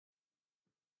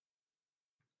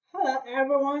Hello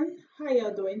everyone, how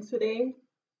you doing today?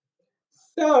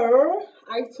 So,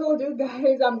 I told you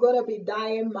guys I'm gonna be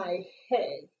dyeing my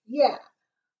hair. Yeah,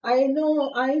 I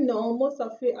know most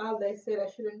of you out there said I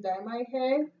shouldn't dye my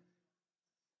hair,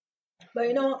 but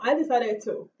I decided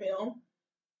to, I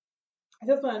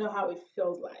just wanna know how it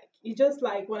feels like. It's just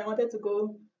like when I wanted to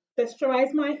go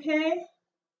texturize my hair.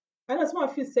 I know some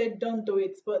of you said don't do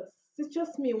it, but it's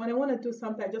just me. When I wanna do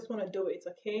something, I just wanna do it,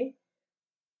 okay?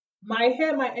 My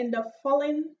hair might end up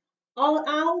falling all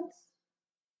out.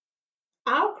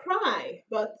 I'll cry,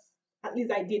 but at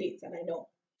least I did it and I know.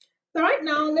 So right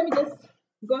now, let me just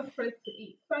go straight to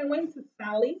it. So I went to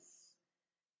Sally's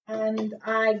and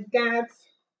I got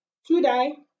two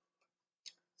dye.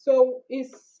 So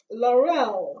it's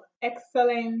Loreal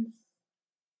Excellence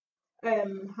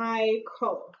High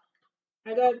Color.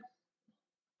 I got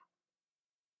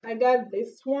I got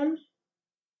this one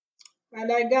and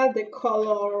I got the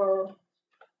color.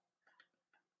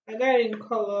 I got it in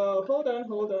color. Hold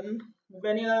on.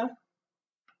 Vanilla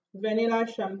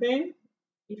champagne.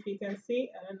 If you can see,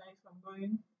 I don't know if I'm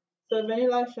going. So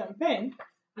vanilla champagne.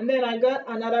 And then I got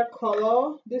another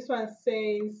color. This one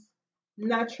says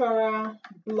natural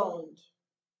blonde.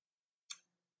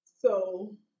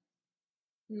 So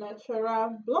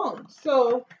natural blonde.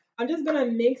 So I'm just gonna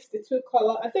mix the two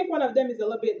color. I think one of them is a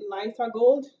little bit lighter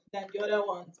gold than the other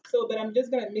one. So, but I'm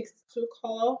just gonna mix the two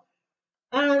color.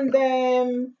 And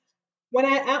then when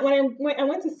I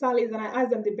went to Sally's and I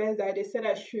asked them the best dye, they said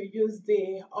I should use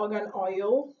the argan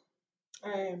oil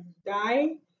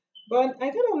dye. But I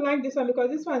kind of like this one because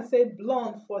this one said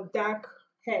blonde for dark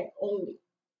hair only.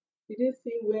 Did you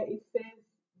see where it says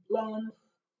blonde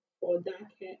for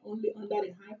dark hair only under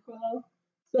the high color?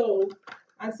 So,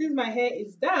 and since my hair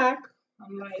is dark,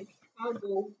 I'm like, I'll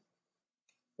go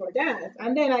for that.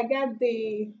 And then I got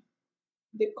the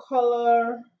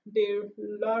color, the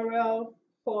L'Oreal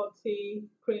 40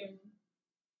 cream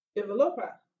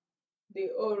developer,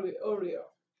 the Oreo.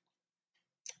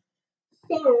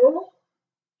 So,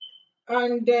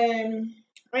 and then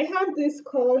I have this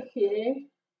color here.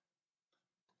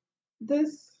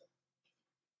 This,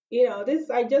 this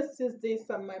I just use this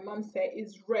and my mom said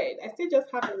is red. I still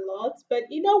just have a lot, but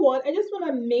you know what? I just want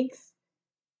to mix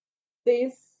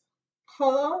this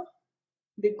color,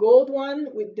 the gold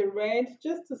one with the red,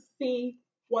 just to see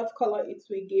what color it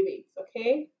will give it,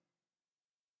 okay?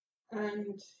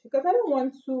 And because I don't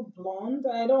want too blonde,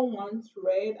 I don't want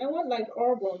red, I want like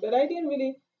auburn, but I didn't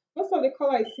really, most of the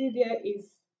color I see there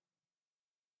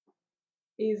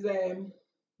is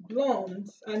blonde,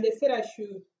 and they said I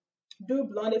should do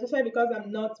blonde, especially because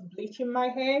I'm not bleaching my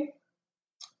hair.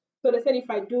 So they said if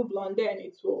I do blonde, then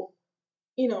it will,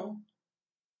 you know,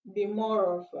 be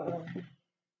more of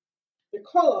the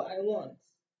color I want.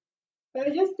 But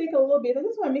I just take a little bit. I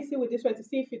just want to mix it with this one to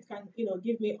see if it can,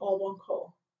 give me all one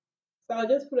color. So I'll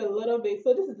just put a little bit.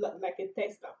 So this is like a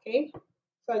tester, okay?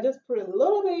 So I just put a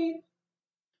little bit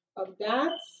of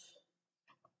that,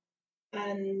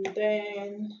 and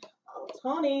then I'll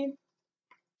turn it.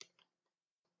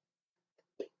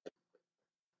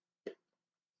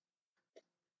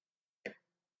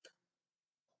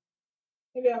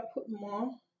 Maybe I'll put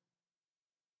more.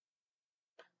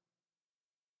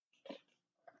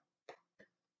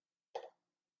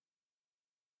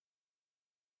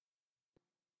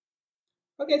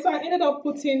 Okay, so I ended up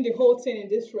putting the whole thing in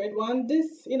this red one.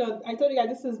 This, I told you guys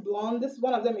this is blonde. This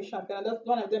one of them is champagne, and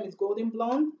one of them is golden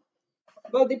blonde.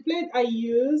 But the plate I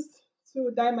used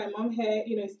to dye my mom hair,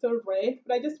 is still red,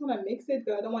 but I just want to mix it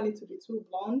because I don't want it to be too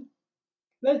blonde.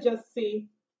 Let's just see.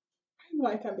 I know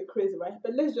I can be crazy, right?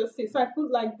 But let's just see. So I put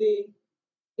like the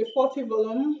 40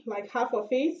 volume, like half of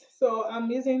it. So I'm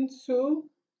using two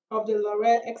of the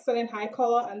L'Oreal Excellent High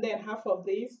Color and then half of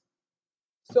this.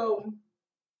 So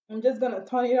I'm just gonna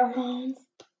turn it around.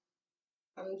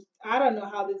 I don't know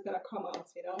how this is gonna come out.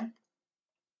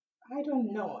 I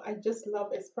don't know. I just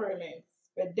love experiments.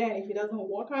 But then if it doesn't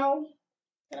work out,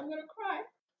 then I'm gonna cry.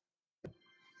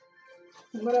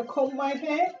 I'm gonna comb my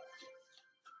hair.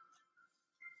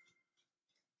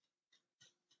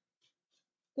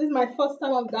 This is my first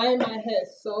time of dyeing my hair,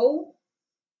 so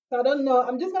I don't know.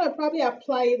 I'm just gonna probably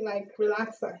apply it like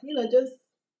relaxer, just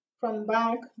from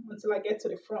back until I get to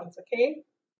the front, okay?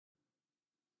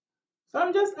 So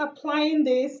I'm just applying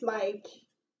this like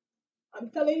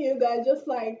I'm telling you guys, just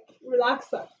like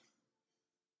relaxer,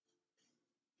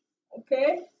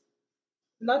 okay?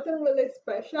 Nothing really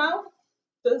special,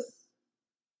 just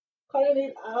cutting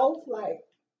it out like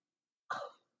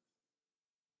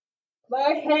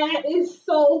my hair is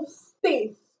so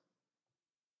stiff,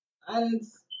 and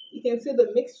you can see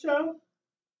the mixture.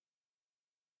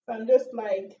 So I'm just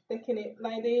like taking it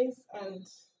like this and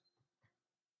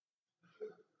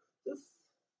just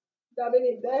dabbing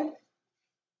it there.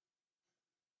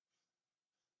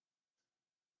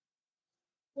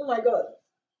 Oh my god.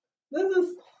 This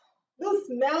is this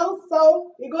smells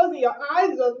so it goes in your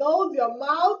eyes, your nose, your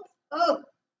mouth. Oh,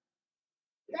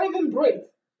 you can't even breathe.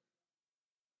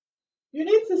 You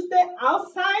need to stay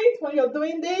outside when you're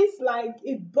doing this, like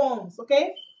it burns,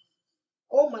 okay?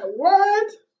 Oh my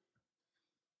word.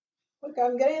 Okay,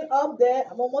 I'm getting up there.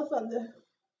 I'm almost on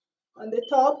the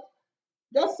top.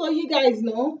 Just so you guys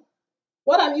know,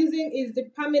 what I'm using is the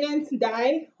permanent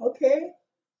dye, okay?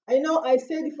 I know I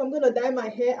said if I'm gonna dye my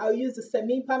hair, I'll use the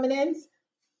semi-permanent,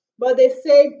 but they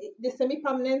said the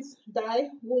semi-permanent dye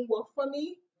won't work for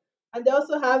me. And they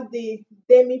also have the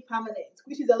demi-permanent,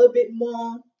 which is a little bit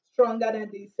more stronger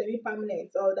than the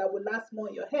semi-permanent, or that will last more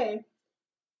in your hair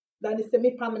than the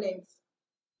semi-permanent.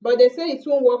 But they said it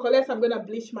won't work unless I'm gonna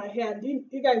bleach my hair. And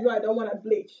you guys know I don't want to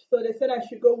bleach, so they said I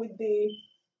should go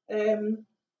um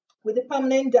with the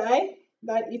permanent dye,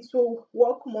 that it will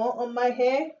work more on my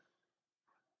hair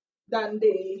than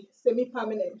the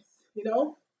semi-permanent. You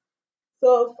know.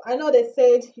 So I know they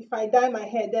said if I dye my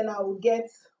hair, then I will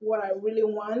get what I really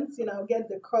want. You know, I'll get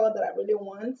the color that I really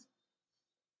want.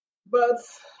 But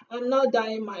I'm not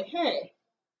dyeing my hair.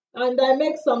 And I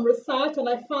make some research and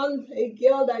I found a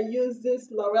girl that used this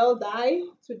Loreal dye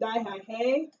to dye her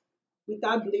hair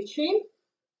without bleaching.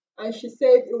 And she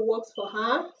said it works for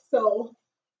her. So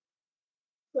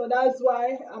that's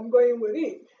why I'm going with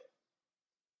it.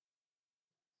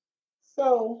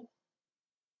 So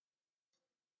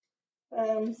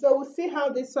so we'll see how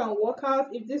this one works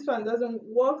out. If this one doesn't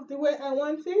work the way I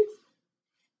want it,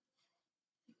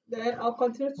 then I'll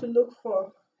continue to look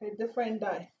for a different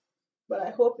dye. But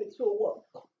I hope it will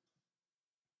work.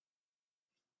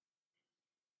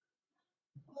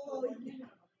 Oh, yeah.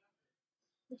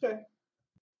 Okay.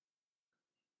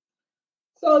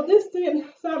 So this thing,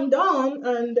 so I'm done,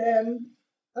 and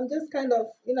I'm just kind of,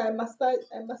 I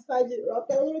massage it up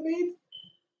a little bit.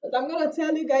 But I'm gonna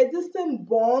tell you guys, this thing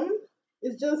burn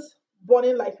is just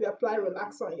burning like you apply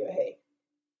relaxer on your hair.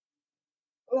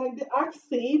 Like the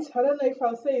acid, I don't know if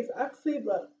I'll say it's acid,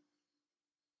 but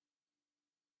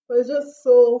it's just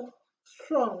so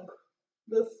strong.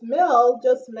 The smell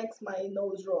just makes my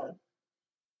nose run.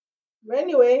 But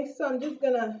anyway, so I'm just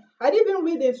gonna. I didn't even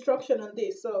read the instruction on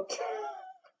this, so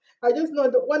I just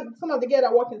know that one some of the girls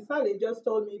that work in Sally just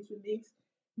told me to mix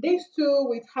these two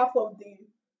with half of the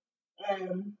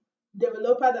um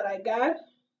developer that I got.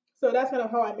 So that's kind of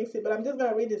how I mix it. But I'm just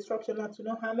gonna read the instruction now to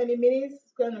know how many minutes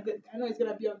it's gonna get. I know it's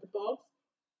gonna be on the box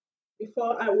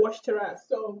before I wash the rest.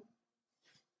 So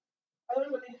I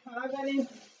don't really have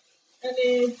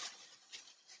any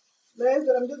less,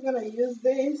 but I'm just gonna use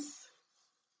this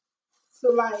to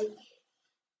like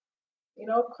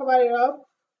cover it up.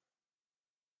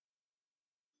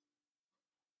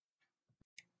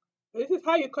 This is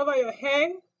how you cover your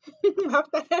hair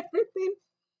after everything.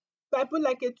 So I put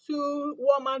like a two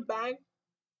warm bag,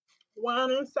 one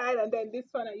inside, and then this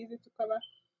one I use it to cover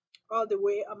all the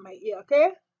way on my ear.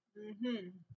 Okay.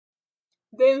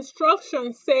 The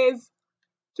instruction says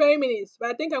 20 minutes, but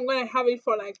I think I'm gonna have it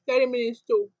for like 30 minutes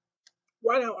to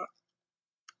 1 hour.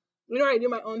 I do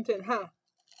my own thing, huh?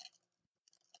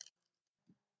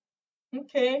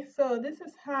 Okay, so this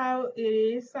is how it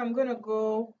is. So I'm gonna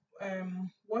go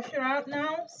wash it out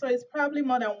now. So it's probably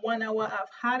more than 1 hour I've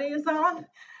had it on.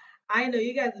 I know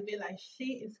you guys will be like,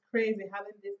 she is crazy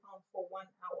having this on for 1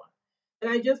 hour.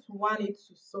 And I just want it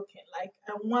to soak in. Like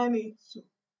I want it to,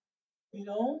 you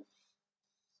know.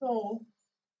 So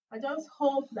I just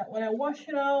hope that when I wash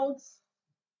it out,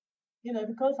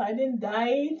 because I didn't dye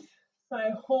it, so I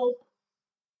hope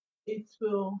it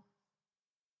will,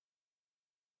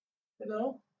 you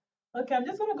know. Okay, I'm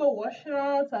just gonna go wash it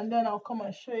out and then I'll come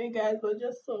and show you guys, but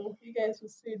just so you guys will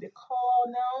see the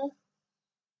color now.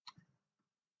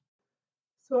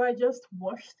 So I just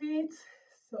washed it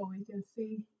so you can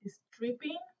see it's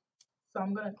dripping. So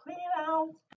I'm gonna clean it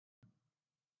out,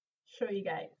 show you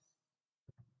guys.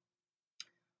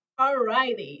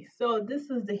 Alrighty, so this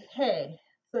is the hair.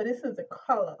 So this is the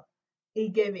color he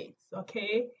gave it.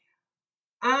 Okay,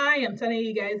 I am telling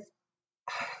you guys,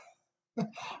 I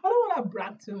don't want to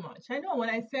brag too much. I know when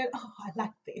I said, "Oh, I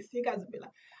like this," you guys will be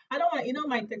like, "I don't want."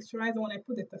 My texturizer. When I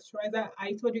put the texturizer,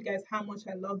 I told you guys how much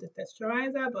I love the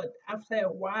texturizer, but after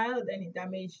a while, then it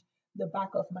damaged the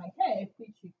back of my hair,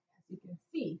 which, as you can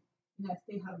see, and I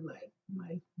still have like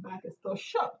my back is still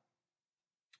short.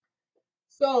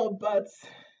 So, but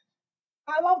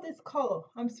I love this color.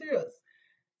 I'm serious.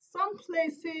 Some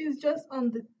places just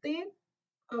on the tip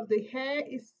of the hair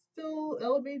is still a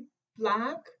little bit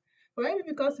black, but maybe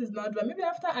because it's not dry. Maybe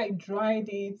after I dried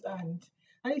it and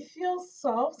it feels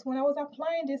soft. When I was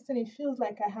applying this thing, it feels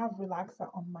like I have relaxer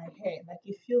on my hair. Like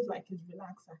it feels like it's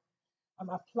relaxer I'm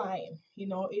applying.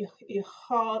 It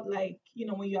hard like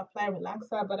when you apply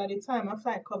relaxer, but at the time after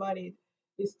I covered it,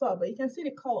 it stopped. But you can see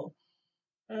the color.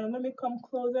 Let me come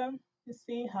closer to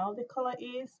see how the color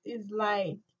is. Is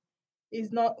like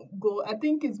it's not gold. I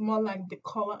think it's more like the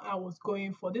color I was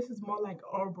going for. This is more like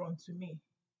auburn to me.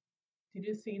 Did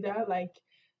you see that? Like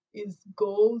it's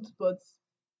gold, but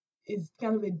it's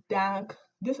kind of a dark.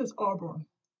 This is auburn.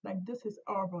 Like this is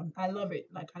auburn. I love it.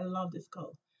 Like I love this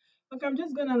color. Like I'm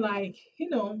just gonna like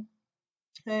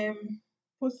um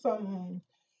put some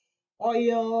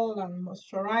oil and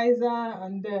moisturizer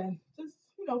and then just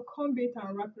comb it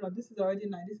and wrap it up. This is already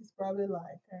nice. This is probably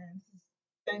like this is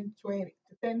 10:20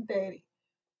 to 10:30.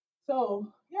 So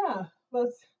yeah, but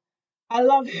I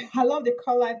love I love the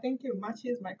color. I think it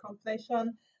matches my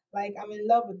complexion. Like I'm in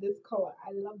love with this color.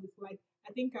 I love this. Like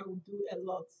I think I would do a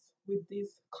lot with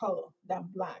this color than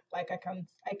black. Like I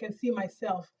can see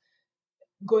myself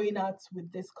going out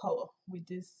with this color, with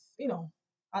this.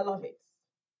 I love it.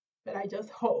 But I just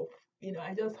hope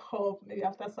maybe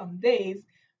after some days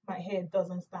my hair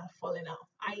doesn't start falling out.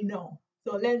 I know.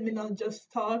 So let me not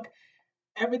just talk.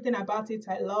 Everything about it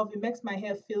I love. It makes my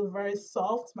hair feel very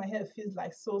soft. My hair feels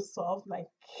like so soft, like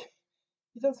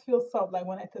it just feels soft, like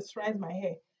when I texturize my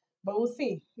hair. But we'll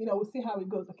see. We'll see how it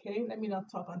goes. Okay. Let me not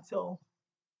talk until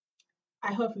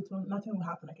I hope nothing will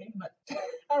happen. Okay. But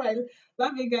all right.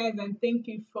 Love you guys and thank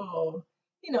you for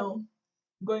you know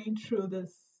going through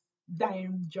this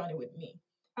dying journey with me.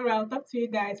 All right, I'll talk to you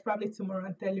guys probably tomorrow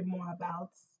and tell you more about,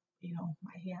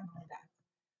 my hair and all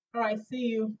that. All right, see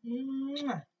you.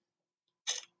 Mwah.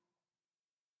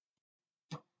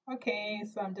 Okay,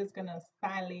 so I'm just gonna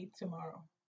style it tomorrow.